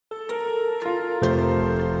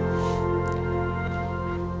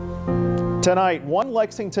Tonight, one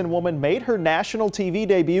Lexington woman made her national TV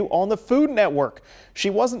debut on the Food Network. She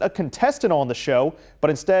wasn't a contestant on the show, but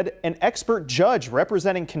instead an expert judge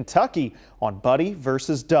representing Kentucky on Buddy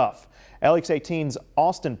versus Duff. LX18's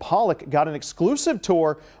Austin Pollock got an exclusive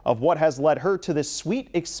tour of what has led her to this sweet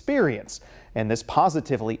experience and this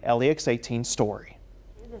positively LX18 story.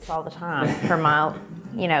 I do this all the time for my,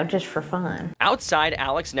 just for fun. Outside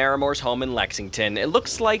Alex Narramore's home in Lexington, it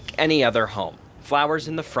looks like any other home. Flowers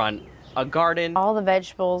in the front, a garden. All the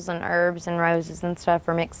vegetables and herbs and roses and stuff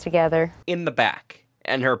are mixed together In the back.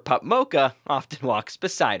 And her pup Mocha often walks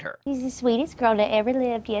beside her. He's the sweetest girl that ever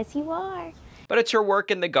lived. Yes, you are. But it's her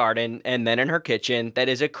work in the garden and then in her kitchen that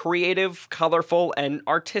is a creative, colorful, and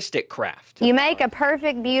artistic craft. You make a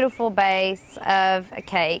perfect, beautiful base of a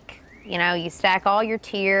cake. You stack all your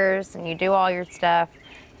tiers and you do all your stuff.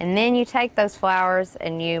 And then you take those flowers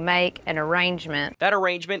and you make an arrangement. That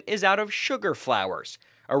arrangement is out of sugar flowers.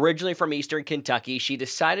 Originally from Eastern Kentucky, she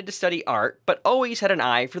decided to study art, but always had an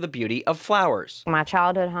eye for the beauty of flowers. My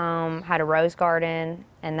childhood home had a rose garden,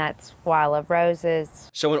 and that's why I love roses.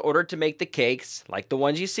 So in order to make the cakes, like the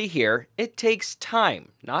ones you see here, it takes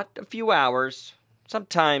time, not a few hours,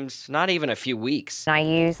 sometimes not even a few weeks. I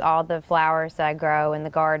use all the flowers that I grow in the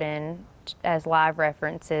garden as live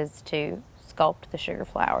references to sculpt the sugar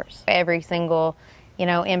flowers. Every single,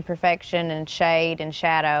 imperfection and shade and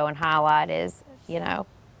shadow and highlight is,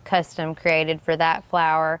 custom created for that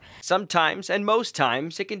flower. Sometimes, and most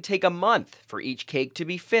times, it can take a month for each cake to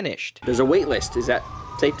be finished. There's a wait list, is that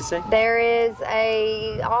safe to say? There is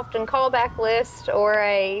a often callback list or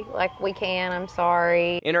I'm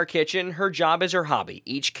sorry. In her kitchen, her job is her hobby.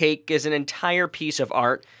 Each cake is an entire piece of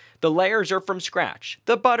art. The layers are from scratch.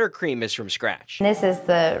 The buttercream is from scratch. This is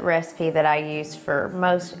the recipe that I use for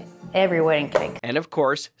most every wedding cake. And of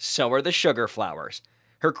course, so are the sugar flowers.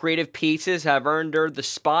 Her creative pieces have earned her the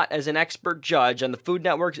spot as an expert judge on the Food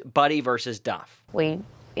Network's Buddy versus Duff. We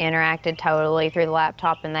interacted totally through the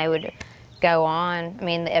laptop and they would go on.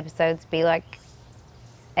 The episodes would be like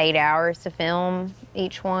 8 hours to film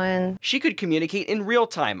each one. She could communicate in real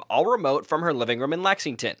time, all remote from her living room in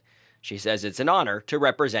Lexington. She says it's an honor to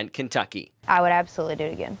represent Kentucky. I would absolutely do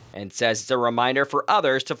it again. And says it's a reminder for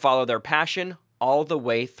others to follow their passion all the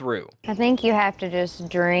way through. I think you have to just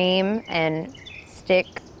dream and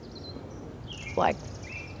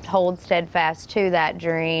hold steadfast to that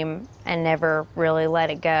dream and never really let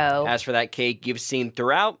it go. As for that cake you've seen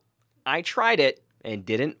throughout, I tried it and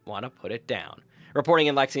didn't want to put it down. Reporting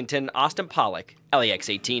in Lexington, Austin Pollock,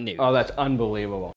 LEX18 News. Oh, that's unbelievable.